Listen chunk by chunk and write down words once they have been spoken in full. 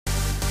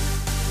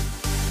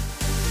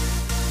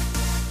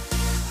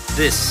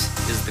This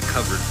is the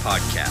Covered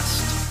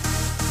Podcast.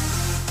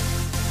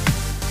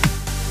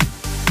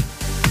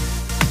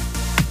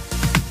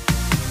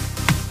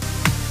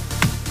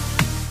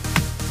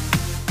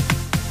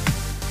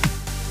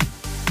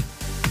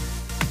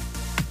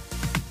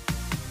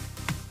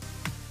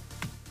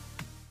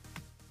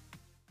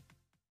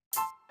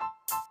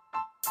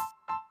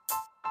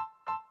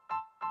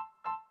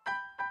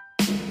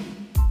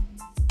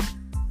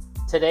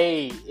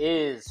 Today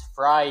is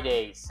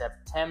Friday,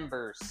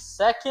 September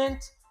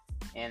 2nd,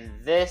 and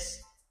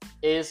this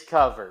is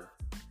Covered.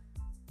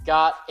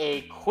 Got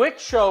a quick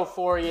show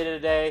for you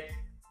today.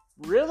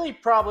 Really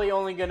probably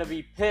only going to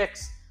be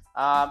picks.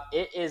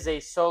 It is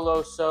a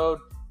solo sode.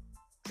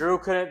 Drew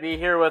couldn't be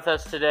here with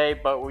us today,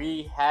 but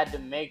we had to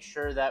make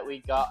sure that we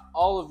got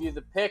all of you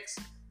the picks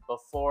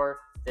before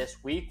this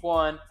week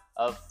one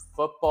of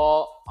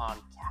football on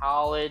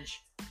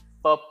College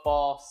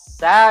Football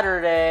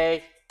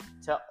Saturday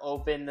to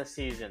open the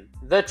season.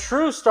 The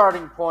true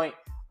starting point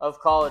of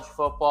college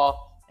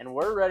football, and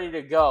we're ready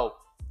to go.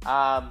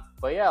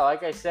 But yeah,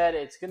 like I said,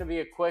 it's going to be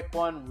a quick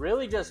one,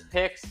 really just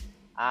picks.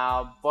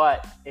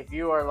 But if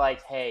you are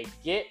like, hey,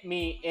 get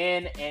me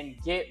in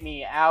and get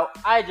me out,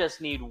 I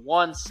just need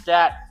one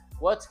stat,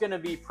 what's going to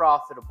be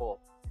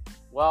profitable?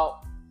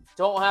 Well,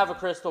 don't have a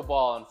crystal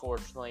ball,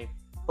 unfortunately.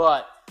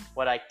 But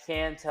what I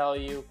can tell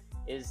you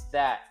is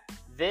that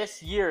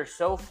this year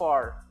so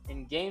far,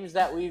 in games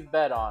that we've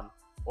bet on,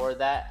 or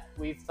that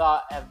we've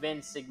thought have been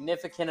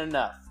significant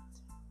enough,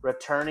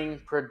 returning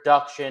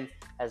production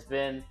has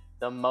been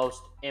the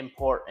most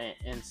important.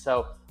 And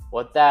so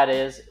what that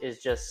is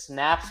just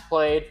snaps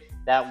played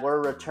that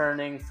we're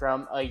returning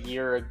from a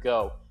year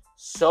ago.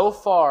 So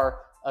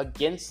far,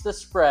 against the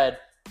spread,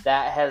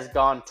 that has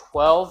gone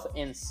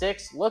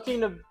 12-6,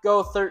 looking to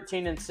go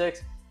 13-6.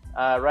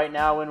 Right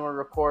now when we're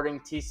recording,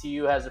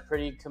 TCU has a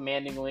pretty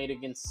commanding lead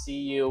against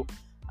CU.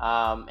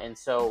 And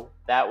so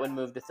that would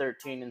move to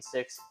 13-6.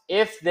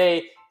 If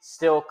they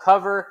still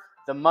cover,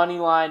 the money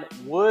line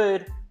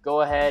would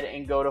go ahead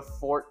and go to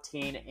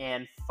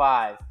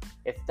 14-5.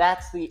 If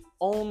that's the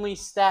only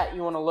stat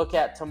you want to look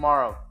at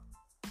tomorrow,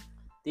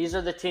 these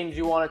are the teams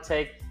you want to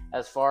take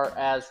as far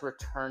as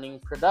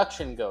returning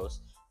production goes.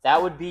 That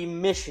would be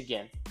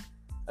Michigan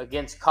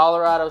against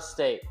Colorado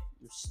State.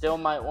 You still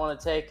might want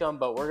to take them,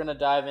 but we're going to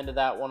dive into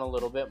that one a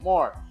little bit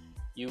more.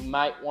 You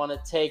might want to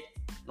take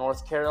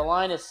North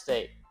Carolina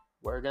State.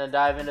 We're going to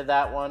dive into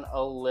that one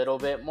a little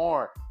bit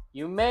more.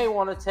 You may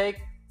want to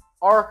take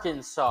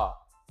Arkansas.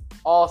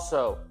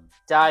 Also,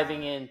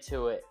 diving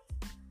into it.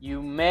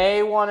 You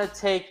may want to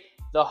take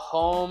the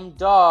home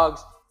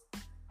dogs,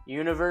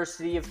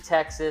 University of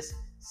Texas,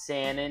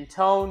 San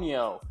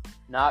Antonio.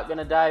 Not going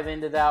to dive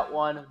into that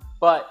one,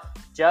 but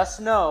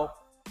just know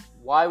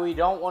why we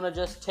don't want to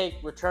just take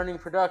returning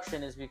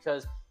production is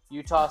because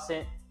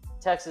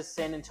Texas,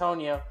 San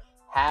Antonio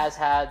has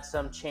had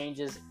some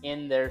changes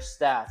in their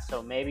staff.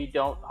 So maybe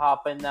don't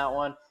hop in that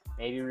one.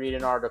 Maybe read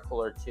an article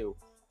or two.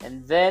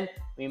 And then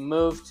we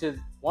move to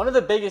one of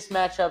the biggest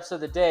matchups of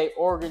the day,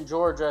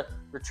 Oregon-Georgia,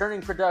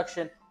 returning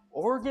production.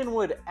 Oregon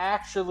would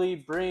actually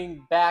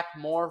bring back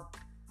more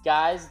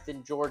guys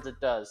than Georgia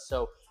does.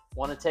 So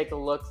want to take a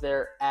look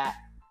there at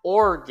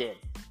Oregon.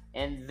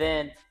 And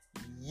then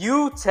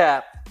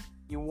UTEP,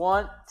 you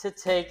want to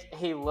take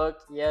a look,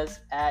 yes,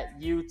 at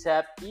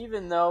UTEP,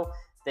 even though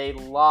they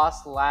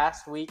lost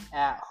last week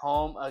at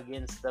home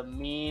against the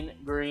Mean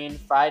Green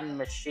Fighting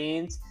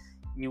Machines.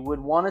 You would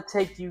want to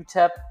take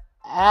UTEP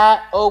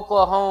at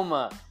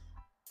Oklahoma.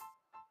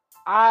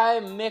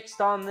 I'm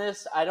mixed on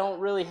this. I don't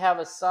really have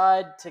a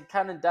side to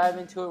kind of dive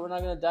into it. We're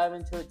not going to dive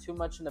into it too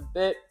much in a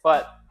bit,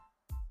 but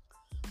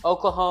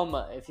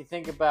Oklahoma, if you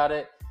think about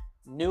it,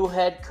 new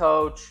head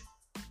coach,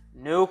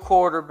 new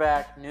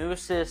quarterback, new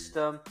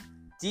system,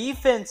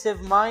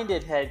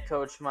 defensive-minded head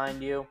coach,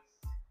 mind you.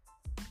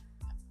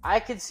 I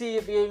could see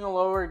it being a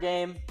lower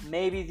game,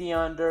 maybe the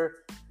under.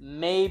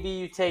 Maybe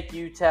you take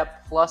UTEP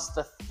plus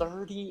the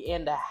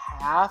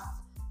 30.5.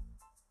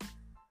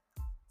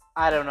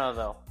 I don't know,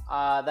 though.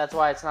 That's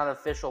why it's not an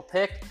official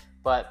pick,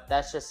 but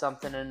that's just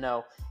something to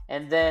know.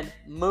 And then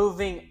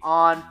moving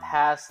on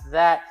past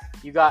that,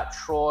 you got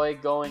Troy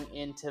going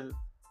into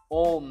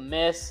Ole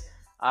Miss.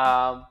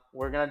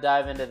 We're going to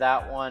dive into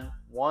that one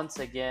once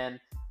again.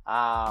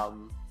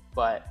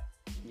 But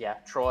yeah,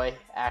 Troy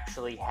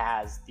actually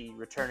has the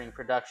returning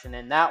production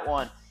in that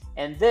one.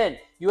 And then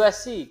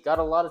USC got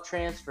a lot of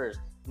transfers.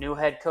 New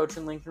head coach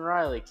in Lincoln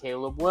Riley,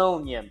 Caleb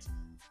Williams.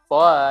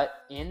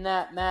 But in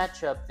that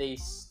matchup, they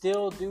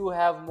still do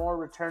have more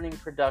returning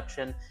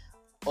production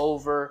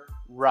over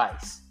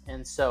Rice.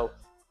 And so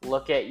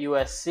look at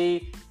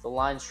USC. The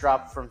lines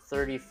dropped from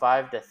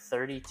 35 to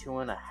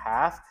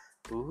 32.5.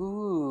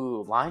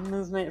 Ooh, line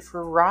movement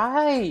for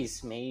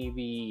Rice,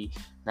 maybe.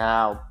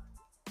 Now,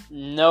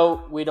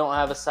 no, we don't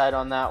have a side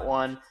on that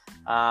one.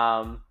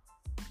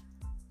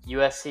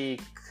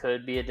 USC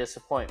could be a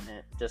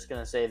disappointment. Just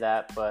going to say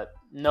that, but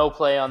no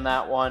play on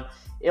that one.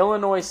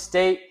 Illinois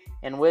State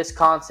and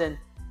Wisconsin,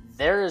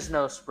 there is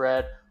no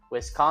spread.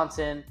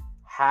 Wisconsin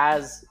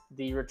has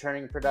the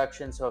returning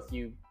production, so if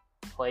you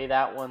play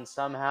that one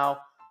somehow,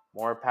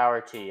 more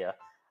power to you.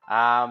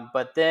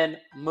 But then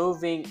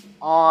moving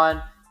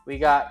on, we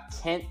got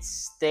Kent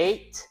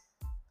State.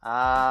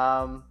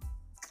 I'm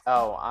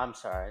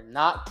sorry,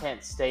 not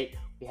Kent State.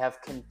 We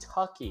have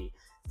Kentucky.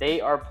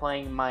 They are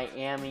playing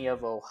Miami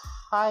of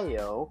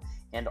Ohio,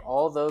 and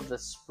although the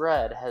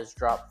spread has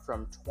dropped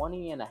from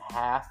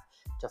 20.5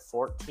 to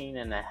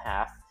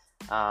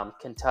 14.5,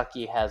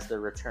 Kentucky has the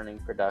returning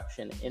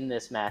production in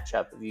this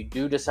matchup. If you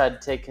do decide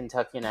to take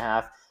Kentucky and a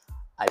half,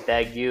 I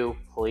beg you,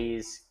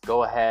 please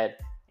go ahead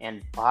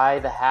and buy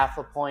the half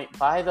a point,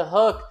 buy the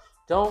hook.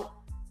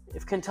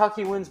 If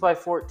Kentucky wins by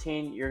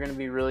 14, you're going to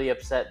be really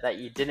upset that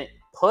you didn't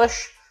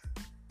push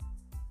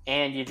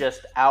and you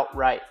just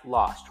outright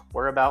lost.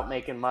 We're about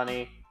making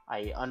money.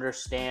 I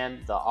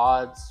understand the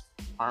odds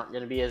aren't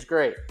going to be as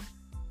great,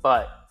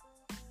 but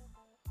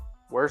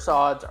worse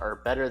odds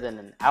are better than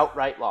an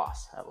outright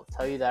loss. I will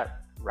tell you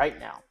that right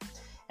now.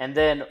 And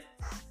then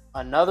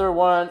another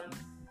one,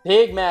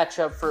 big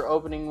matchup for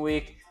opening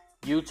week,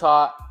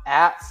 Utah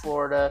at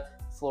Florida.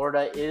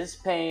 Florida is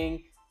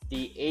paying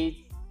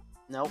the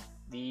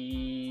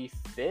 5th,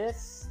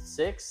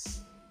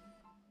 6th.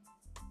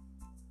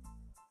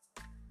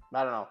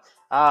 I don't know.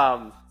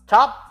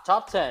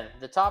 Top 10.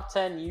 The top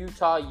 10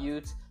 Utah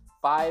Utes,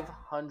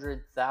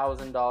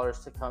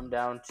 $500,000 to come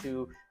down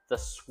to the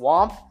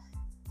Swamp.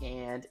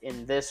 And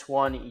in this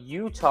one,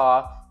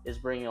 Utah is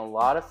bringing a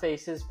lot of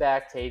faces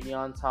back.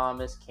 Tavion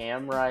Thomas,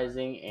 Cam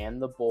Rising,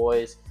 and the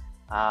boys.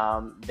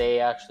 They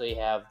actually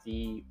have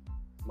the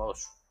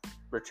most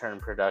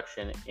return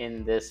production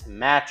in this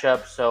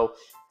matchup. So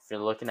if you're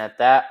looking at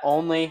that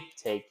only,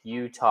 take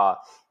Utah.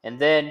 And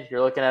then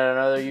you're looking at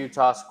another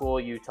Utah school,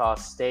 Utah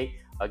State,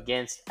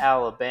 against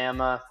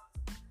Alabama.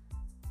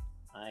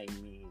 I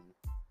mean,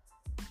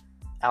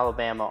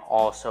 Alabama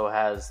also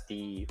has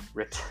the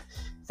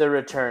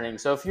returning.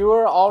 So if you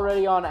were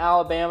already on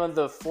Alabama,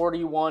 the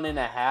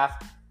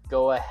 41.5,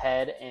 go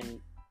ahead and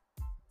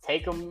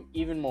take them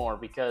even more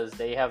because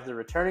they have the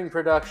returning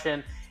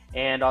production,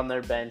 and on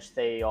their bench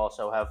they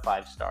also have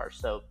 5 stars.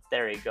 So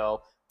there you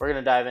go. We're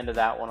going to dive into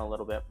that one a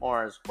little bit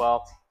more as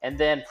well. And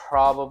then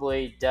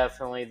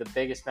definitely the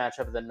biggest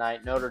matchup of the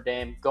night, Notre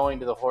Dame going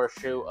to the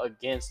Horseshoe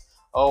against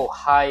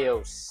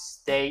Ohio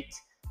State.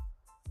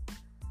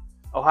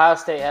 Ohio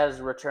State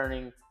has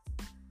returning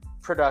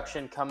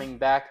production coming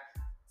back,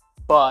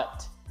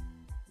 but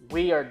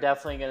we are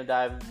definitely going to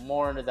dive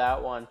more into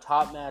that one.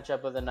 Top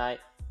matchup of the night.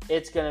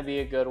 It's going to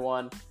be a good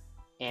one.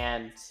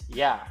 And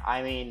yeah,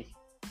 I mean,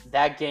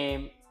 that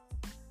game,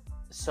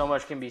 so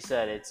much can be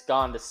said. It's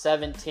gone to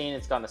 17.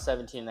 It's gone to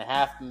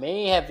 17.5.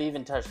 May have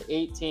even touched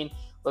 18.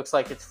 Looks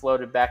like it's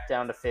floated back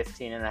down to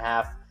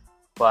 15.5.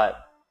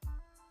 But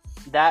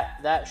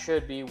that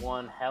should be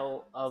one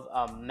hell of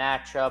a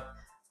matchup.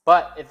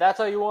 But if that's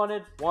all you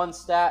wanted, one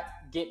stat,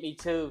 get me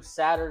to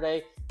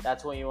Saturday.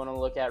 That's what you want to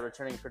look at,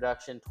 returning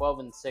production.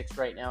 12-6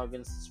 right now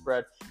against the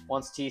spread.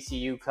 Once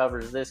TCU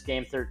covers this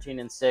game,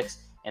 13-6,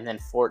 and then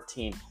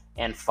 14-5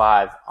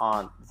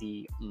 on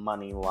the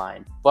money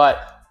line.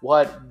 But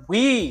what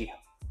we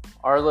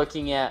are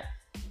looking at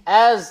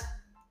as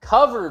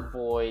covered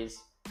boys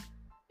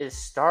is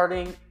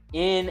starting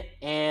in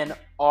Ann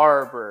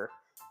Arbor.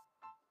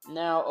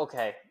 Now,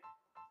 okay,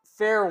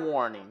 fair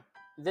warning.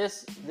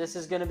 This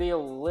is going to be a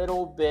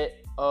little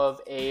bit of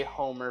a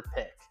homer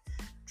pick.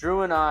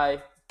 Drew and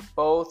I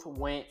both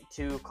went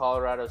to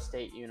Colorado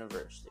State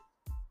University.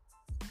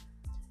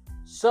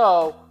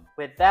 So,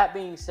 with that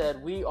being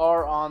said, we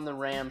are on the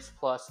Rams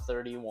plus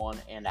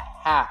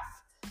 31.5.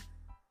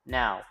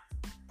 Now,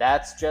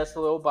 that's just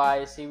a little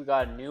biasy. We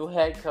got a new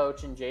head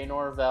coach in Jay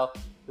Norvell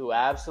who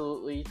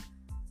absolutely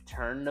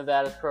turned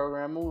Nevada's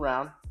program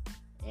around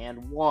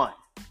and won.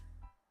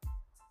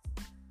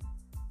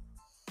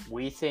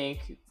 We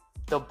think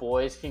the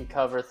boys can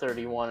cover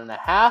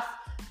 31.5.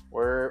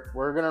 We're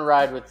going to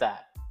ride with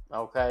that.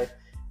 Okay.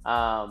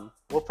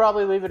 We'll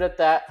probably leave it at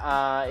that.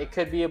 It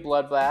could be a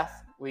bloodbath.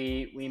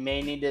 We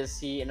may need to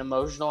see an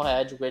emotional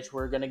hedge, which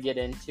we're going to get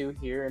into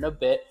here in a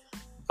bit.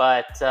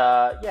 But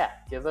yeah,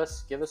 give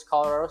us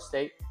Colorado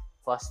State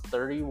plus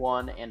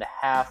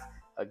 31.5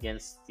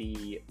 against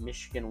the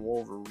Michigan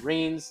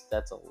Wolverines.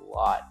 That's a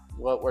lot.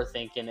 What we're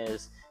thinking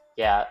is,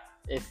 yeah,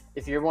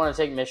 if you want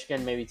to take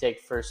Michigan, maybe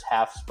take first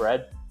half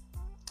spread,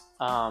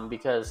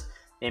 because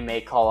they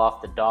may call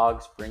off the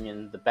dogs, bring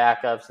in the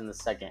backups in the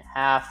second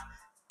half.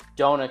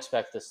 Don't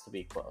expect this to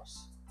be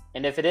close.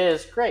 And if it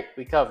is, great,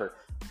 we cover.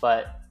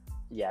 But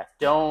yeah,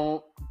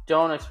 don't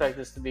expect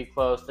this to be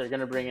close. They're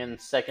going to bring in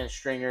second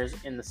stringers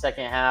in the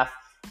second half,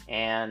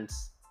 and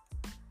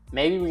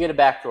maybe we get a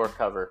backdoor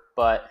cover.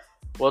 But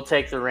we'll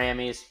take the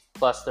Rammies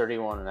plus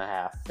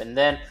 31.5. And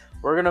then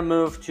we're going to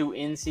move to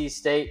NC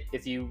State.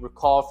 If you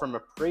recall from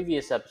a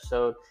previous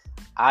episode,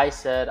 I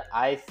said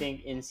I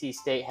think NC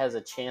State has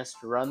a chance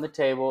to run the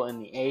table in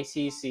the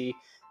ACC.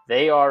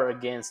 They are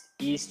against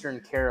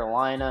Eastern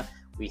Carolina.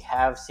 We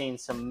have seen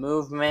some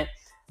movement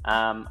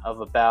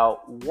of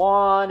about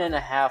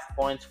 1.5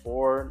 points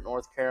for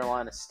North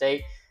Carolina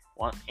State.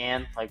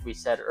 And like we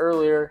said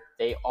earlier,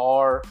 they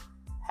are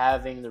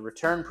having the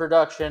return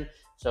production,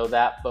 so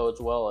that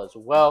bodes well as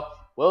well.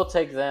 We'll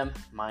take them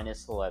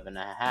minus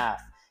 11.5.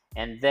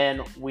 And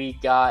then we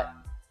got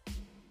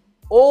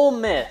Ole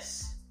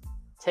Miss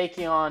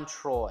taking on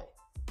Troy.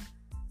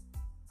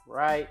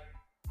 Right?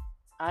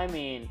 I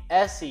mean,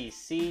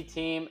 SEC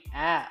team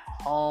at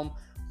home.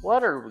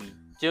 What are we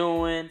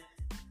doing?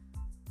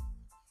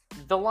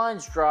 The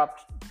line's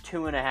dropped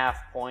 2.5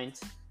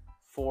 points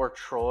for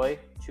Troy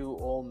to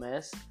Ole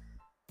Miss.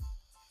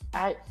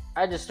 I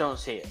just don't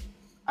see it.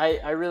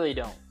 I really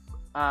don't.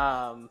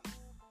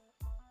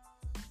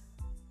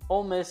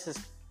 Ole Miss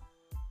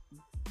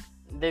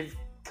they've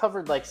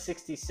covered like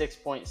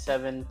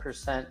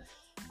 66.7%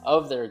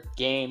 of their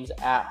games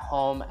at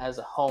home as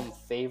a home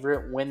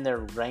favorite when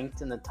they're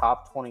ranked in the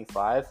top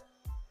 25.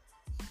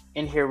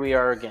 And here we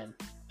are again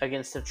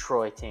against a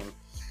Troy team.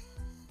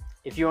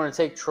 If you want to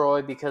take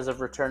Troy because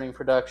of returning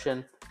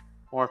production,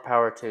 more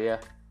power to you.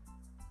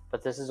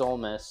 But this is Ole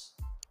Miss.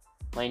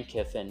 Lane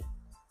Kiffin.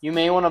 You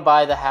may want to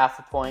buy the half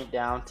a point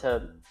down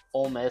to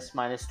Ole Miss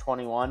minus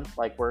 21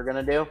 like we're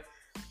going to do.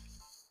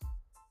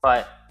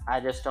 But I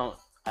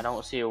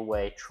don't see a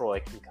way Troy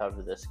can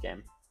cover this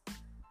game.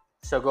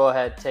 So go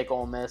ahead, take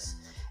Ole Miss.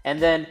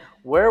 And then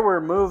where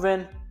we're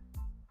moving,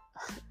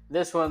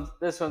 this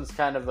one's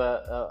kind of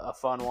a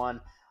fun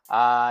one.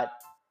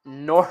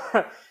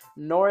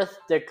 North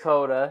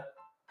Dakota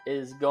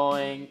is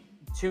going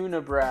to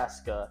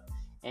Nebraska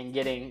and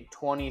getting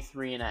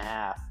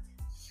 23.5.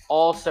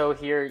 Also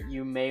here,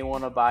 you may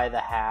want to buy the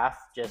half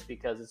just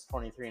because it's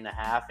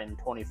 23.5 and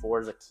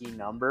 24 is a key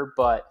number.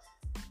 But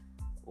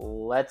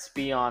let's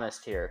be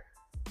honest here.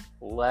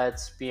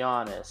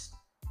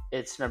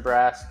 It's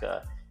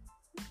Nebraska.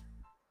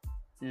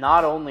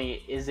 Not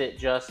only is it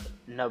just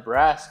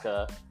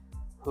Nebraska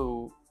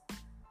who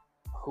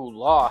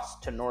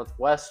lost to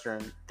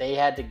Northwestern, they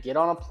had to get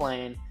on a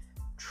plane,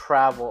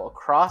 travel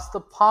across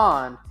the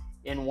pond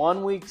in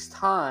 1 week's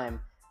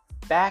time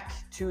back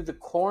to the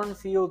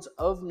cornfields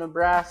of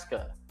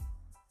Nebraska.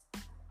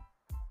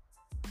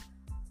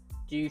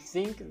 Do you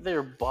think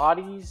their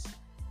bodies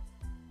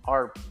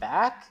are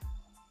back?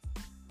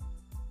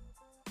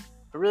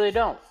 I really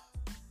don't.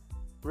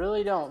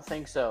 Really don't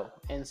think so.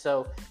 And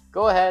so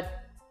go ahead,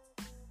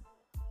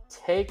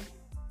 take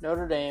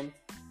North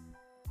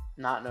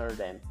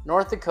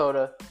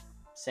Dakota,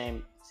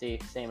 same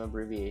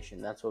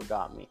abbreviation. That's what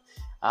got me.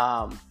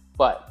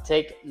 But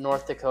take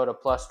North Dakota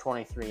plus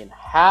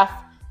 23.5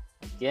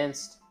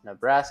 against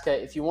Nebraska.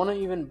 If you want to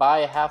even buy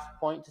a half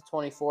point to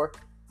 24,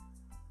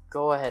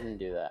 go ahead and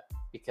do that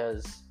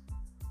because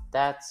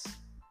that's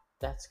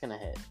gonna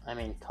hit. I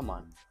mean, come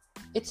on,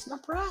 it's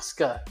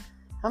Nebraska.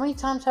 How many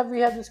times have we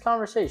had this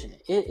conversation?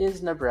 It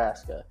is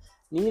Nebraska.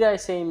 Need I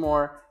say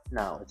more?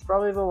 No. It's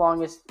probably the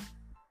longest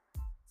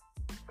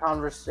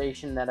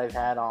conversation that I've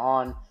had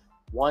on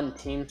one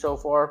team so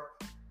far,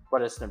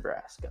 but it's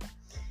Nebraska.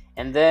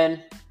 And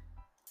then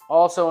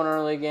also an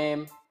early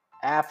game,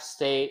 App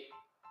State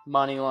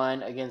money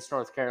line against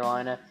North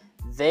Carolina.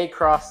 They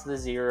crossed the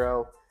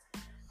 0,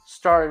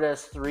 started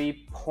as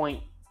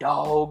 3-point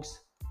dogs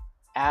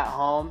at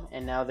home,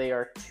 and now they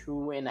are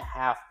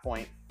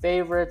 2.5-point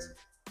favorites.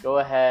 Go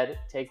ahead,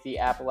 take the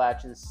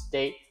Appalachian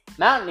State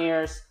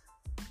Mountaineers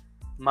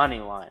money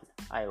line.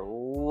 I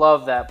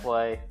love that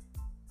play.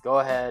 Go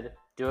ahead,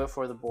 do it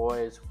for the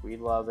boys. We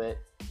love it.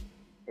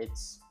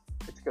 It's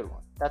a good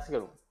one. That's a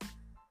good one.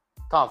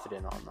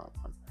 Confident on that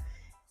one.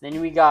 Then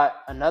we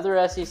got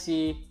another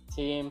SEC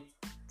team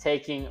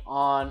taking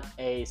on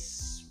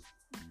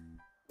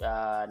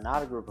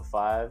not a group of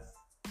 5.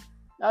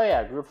 Oh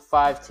yeah, group of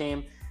 5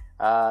 team.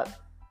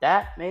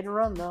 That made a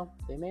run though.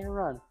 They made a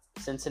run.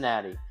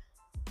 Cincinnati.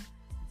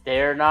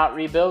 They're not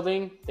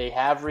rebuilding. They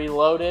have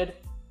reloaded,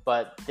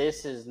 but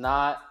this is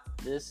not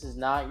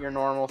your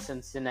normal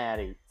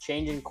Cincinnati.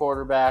 Changing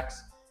quarterbacks.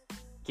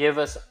 Give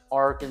us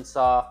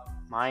Arkansas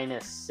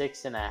minus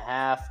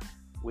 6.5.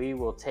 We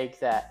will take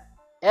that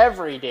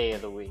every day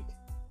of the week.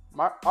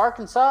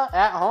 Arkansas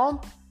at home?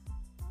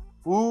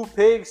 Woo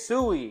pig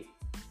suey.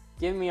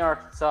 Give me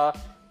Arkansas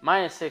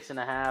minus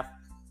 6.5.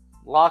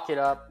 Lock it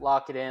up.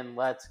 Lock it in.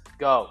 Let's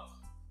go.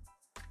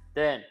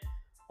 Then,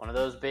 one of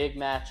those big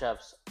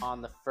matchups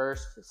on the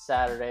first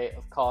Saturday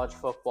of college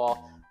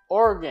football.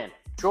 Oregon,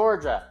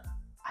 Georgia.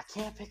 I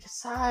can't pick a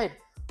side.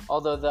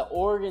 Although the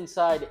Oregon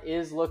side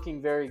is looking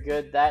very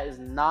good. That is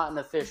not an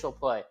official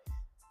play.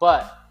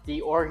 But the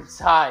Oregon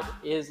side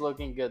is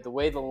looking good. The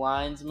way the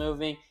line's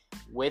moving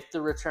with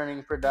the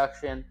returning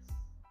production,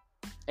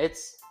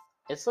 it's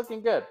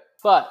looking good.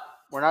 But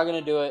we're not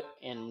going to do it,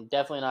 and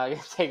definitely not going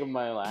to take a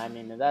money line. I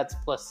mean, that's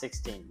plus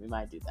 16. We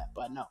might do that.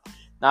 But no,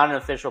 not an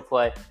official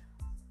play.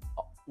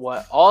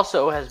 What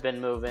also has been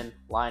moving,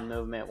 line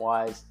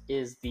movement-wise,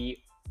 is the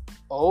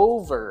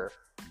over.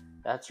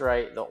 That's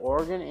right. The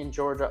Oregon and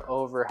Georgia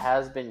over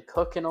has been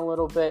cooking a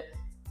little bit.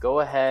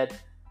 Go ahead,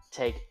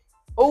 take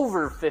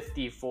over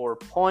 54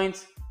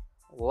 points.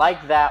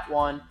 Like that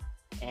one,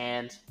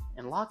 and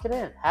lock it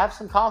in. Have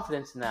some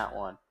confidence in that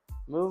one.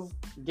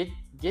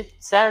 Get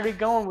Saturday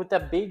going with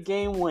that big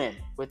game win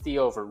with the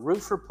over.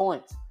 Root for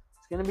points.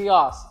 It's going to be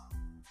awesome.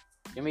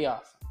 It's going to be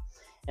awesome.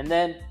 And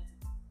then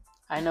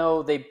I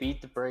know they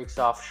beat the brakes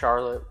off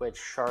Charlotte, which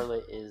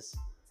Charlotte is,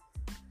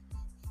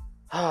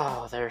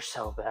 they're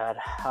so bad.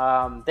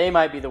 They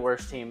might be the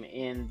worst team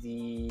in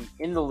the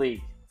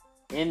league,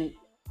 in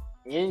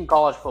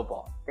college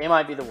football. They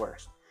might be the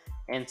worst.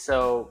 And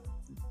so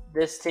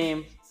this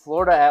team,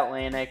 Florida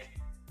Atlantic,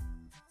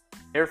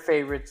 they're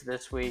favorites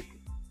this week,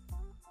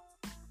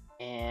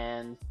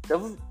 and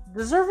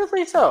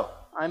deservedly so.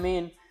 I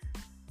mean,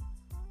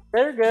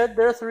 they're good.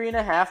 They're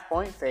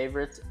 3.5-point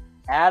favorites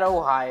at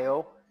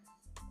Ohio,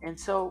 and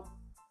so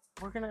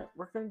we're gonna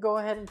go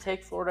ahead and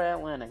take Florida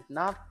Atlantic.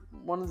 Not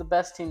one of the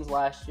best teams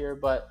last year,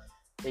 but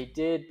they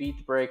did beat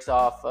the brakes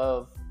off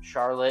of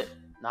Charlotte.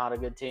 Not a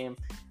good team,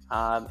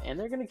 and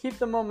they're gonna keep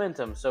the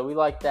momentum. So we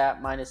like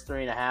that. Minus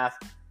 3.5.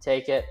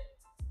 Take it,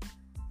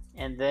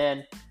 and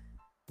then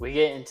we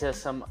get into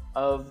some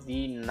of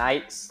the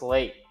night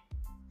slate,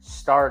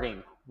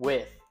 starting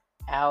with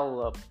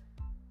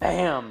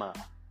Alabama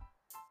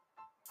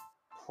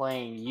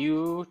playing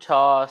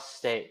Utah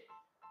State.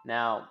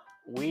 Now,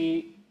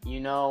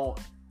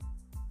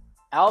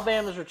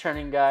 Alabama's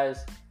returning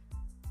guys,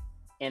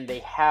 and they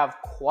have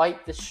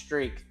quite the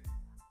streak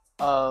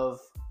of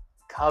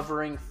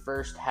covering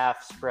first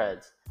half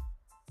spreads.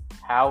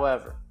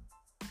 However,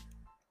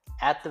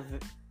 at the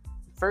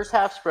first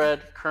half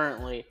spread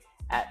currently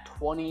at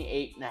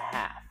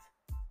 28.5,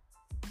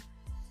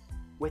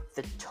 with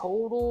the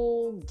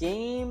total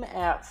game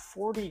at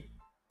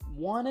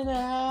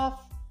 41.5.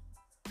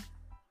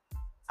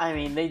 I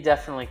mean, they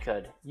definitely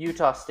could.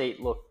 Utah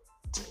State looked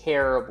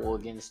terrible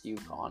against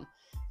UConn,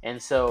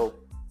 and so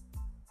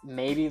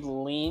maybe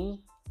lean.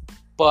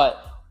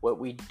 But what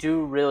we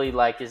do really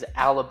like is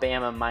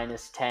Alabama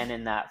minus 10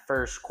 in that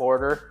first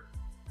quarter.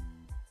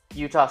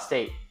 Utah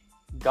State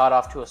got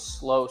off to a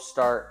slow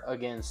start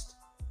against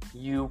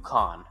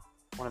UConn,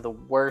 one of the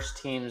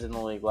worst teams in the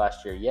league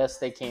last year. Yes,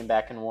 they came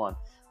back and won,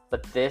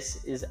 but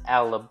this is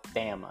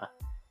Alabama.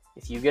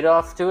 If you get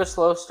off to a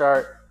slow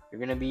start, you're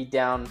going to be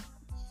down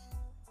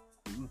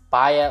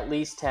by at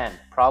least 10.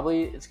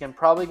 It's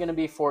probably going to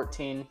be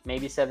 14,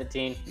 maybe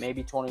 17,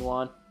 maybe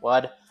 21.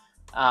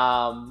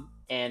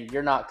 And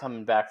you're not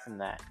coming back from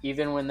that.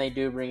 Even when they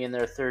do bring in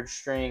their third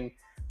string,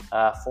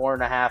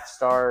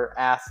 4.5-star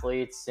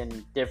athletes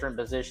in different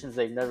positions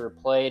they've never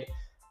played,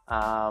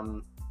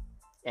 and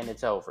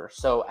it's over.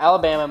 So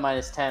Alabama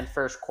minus 10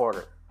 first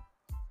quarter.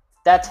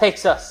 That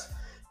takes us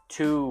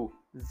to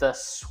the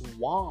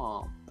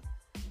Swamp.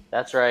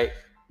 That's right,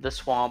 the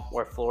Swamp,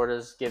 where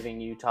Florida's giving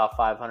Utah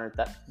 500.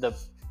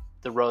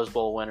 The Rose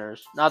Bowl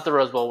winners, not the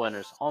Rose Bowl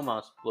winners,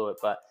 almost blew it,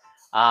 but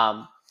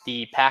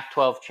the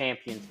Pac-12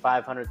 champions,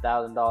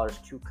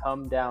 $500,000 to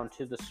come down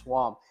to the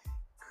Swamp.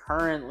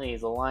 Currently,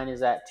 the line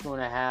is at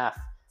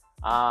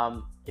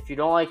 2.5. If you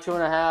don't like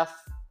 2.5,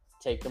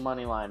 take the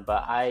money line.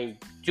 But I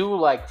do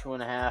like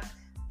 2.5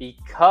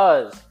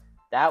 because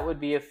that would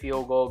be a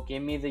field goal.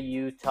 Give me the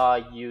Utah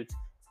Utes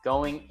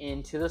going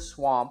into the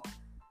Swamp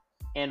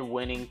and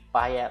winning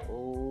by at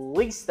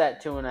least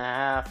that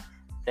 2.5.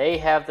 They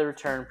have the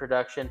return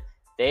production.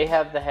 They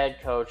have the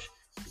head coach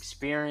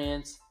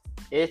experience.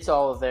 It's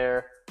all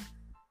there.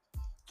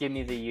 Give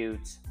me the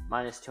Utes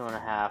minus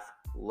 2.5.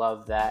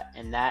 Love that.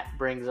 And that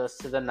brings us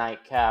to the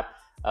nightcap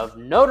of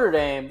Notre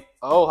Dame,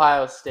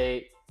 Ohio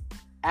State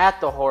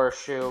at the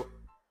Horseshoe.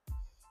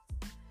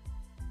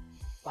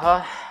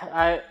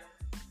 Under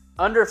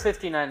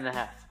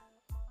 59.5.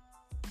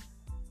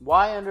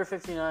 Why under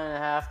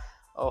 59.5?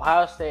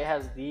 Ohio State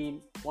has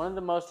one of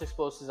the most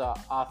explosive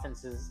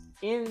offenses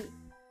in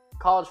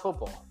college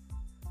football.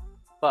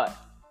 But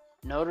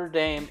Notre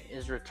Dame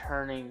is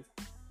returning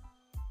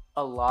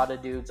a lot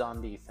of dudes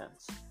on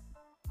defense.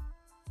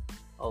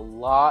 A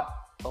lot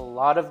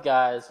of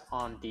guys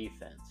on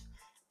defense.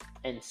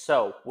 And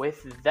so,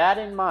 with that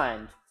in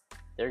mind,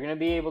 they're going to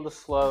be able to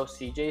slow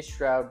CJ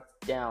Stroud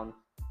down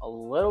a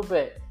little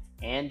bit,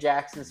 and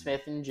Jackson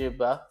Smith and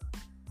Jibba.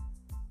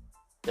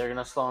 They're going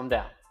to slow him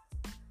down.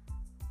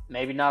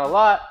 Maybe not a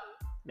lot,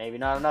 maybe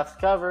not enough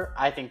to cover.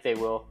 I think they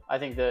will. I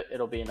think that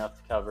it'll be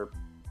enough to cover,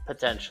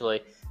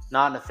 potentially.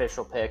 Not an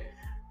official pick.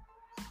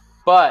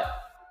 But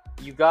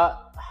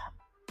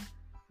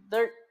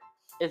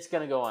it's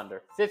going to go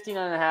under.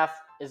 59.5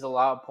 is a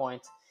lot of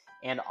points.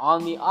 And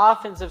on the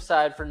offensive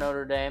side for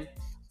Notre Dame,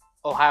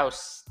 Ohio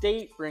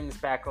State brings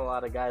back a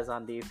lot of guys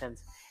on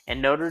defense.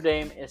 And Notre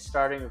Dame is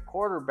starting a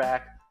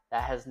quarterback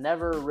that has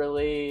never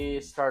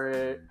really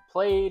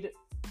played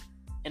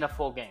in a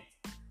full game.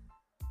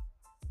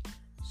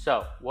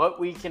 So what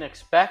we can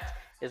expect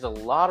is a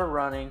lot of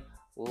running,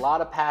 a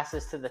lot of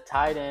passes to the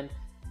tight end.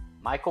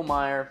 Michael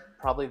Mayer,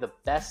 probably the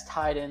best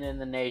tight end in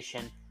the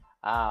nation.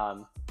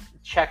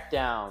 Check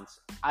downs.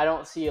 I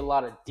don't see a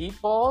lot of deep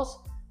balls.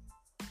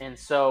 And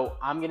so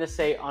I'm going to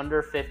say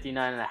under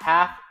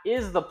 59.5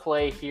 is the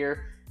play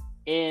here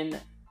in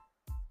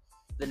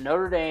the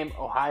Notre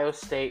Dame-Ohio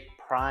State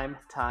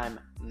primetime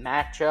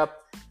matchup.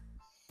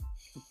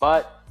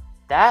 But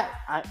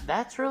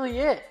that's really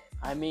it.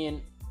 I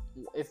mean,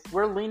 if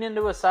we're leaning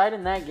to a side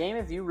in that game,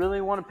 if you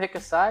really want to pick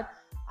a side,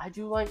 I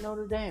do like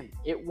Notre Dame.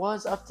 It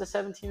was up to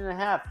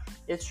 17.5.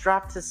 It's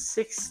dropped to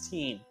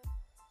 16.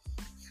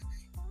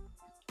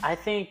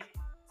 If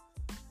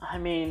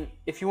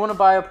you want to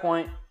buy a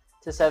point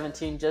to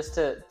 17 just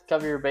to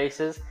cover your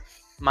bases,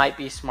 might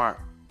be smart.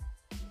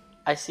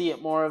 I see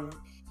it more of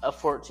a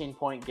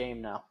 14-point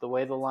game now. The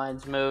way the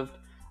line's moved,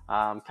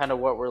 kind of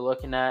what we're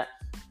looking at,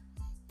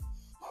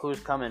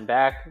 who's coming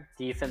back,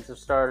 defensive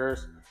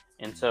starters.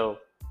 And so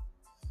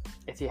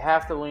if you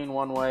have to lean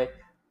one way,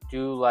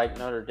 do like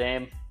Notre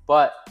Dame.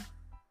 But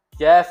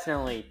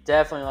definitely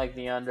like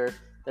the under.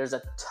 There's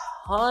a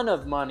ton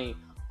of money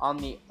on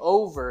the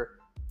over,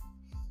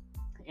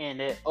 and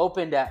it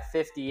opened at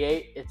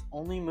 58. It's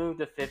only moved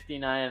to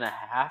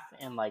 59.5,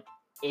 and like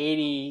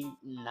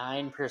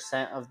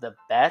 89% of the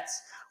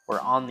bets were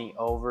on the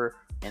over,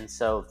 and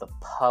so the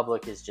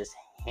public is just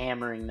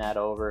hammering that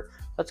over.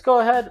 Let's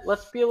go ahead.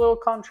 Let's be a little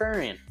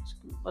contrarian.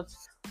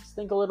 Let's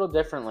think a little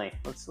differently.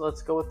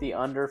 Let's go with the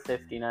under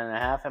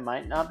 59.5. It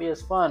might not be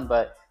as fun,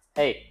 but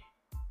hey,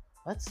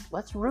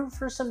 let's root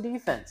for some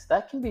defense.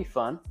 That can be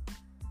fun.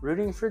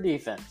 Rooting for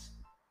defense.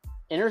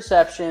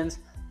 Interceptions,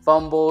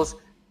 fumbles,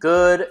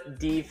 good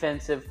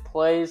defensive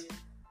plays.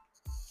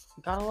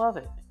 Gotta love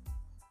it.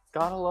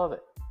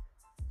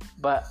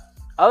 But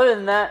other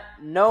than that,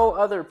 no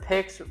other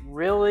picks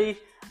really,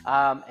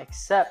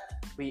 except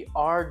we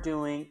are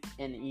doing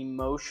an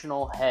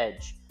emotional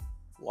hedge.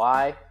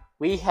 Why?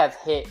 We have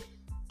hit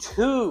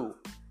 2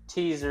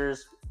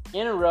 teasers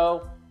in a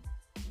row,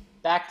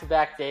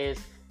 back-to-back days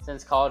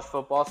since college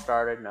football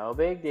started. No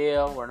big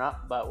deal. We're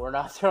not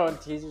throwing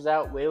teasers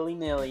out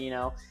willy-nilly,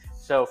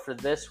 So for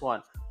this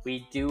one,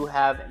 we do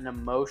have an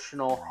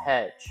emotional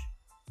hedge.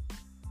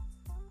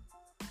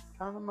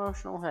 Kind of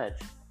emotional hedge,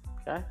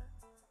 okay?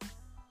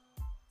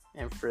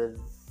 And for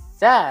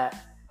that,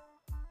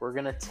 we're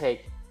going to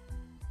take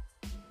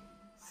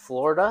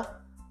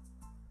Florida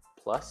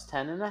plus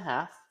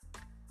 10.5.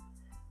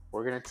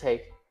 We're going to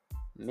take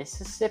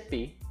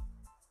Mississippi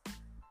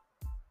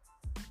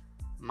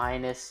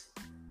minus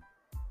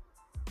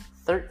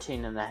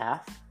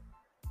 13.5.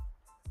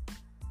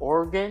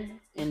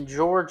 Oregon and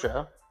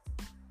Georgia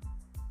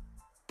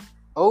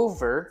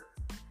over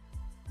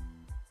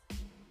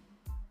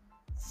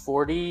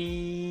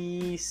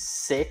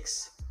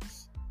 46.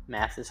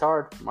 Math is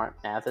hard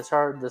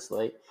this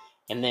late.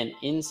 And then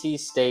NC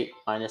State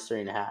minus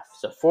 3.5.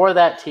 So for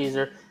that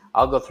teaser,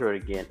 I'll go through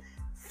it again.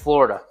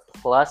 Florida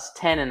plus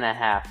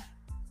 10.5.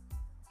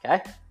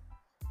 Okay?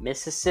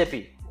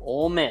 Mississippi,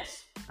 Ole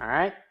Miss. All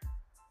right?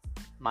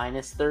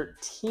 Minus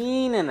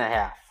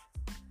 13.5.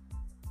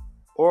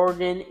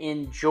 Oregon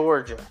and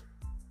Georgia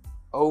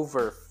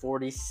over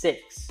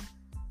 46.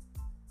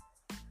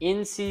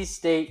 NC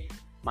State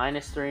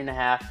minus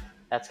 3.5.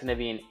 That's going to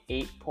be an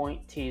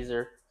 8-point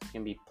teaser. It's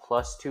going to be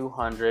plus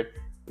 200.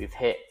 We've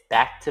hit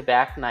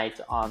back-to-back nights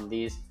on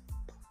these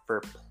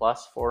for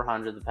plus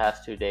 400 the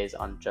past 2 days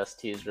on just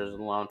teasers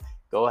alone.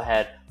 Go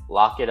ahead,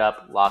 lock it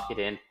up, lock it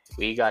in.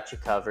 We got you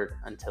covered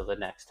until the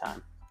next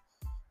time.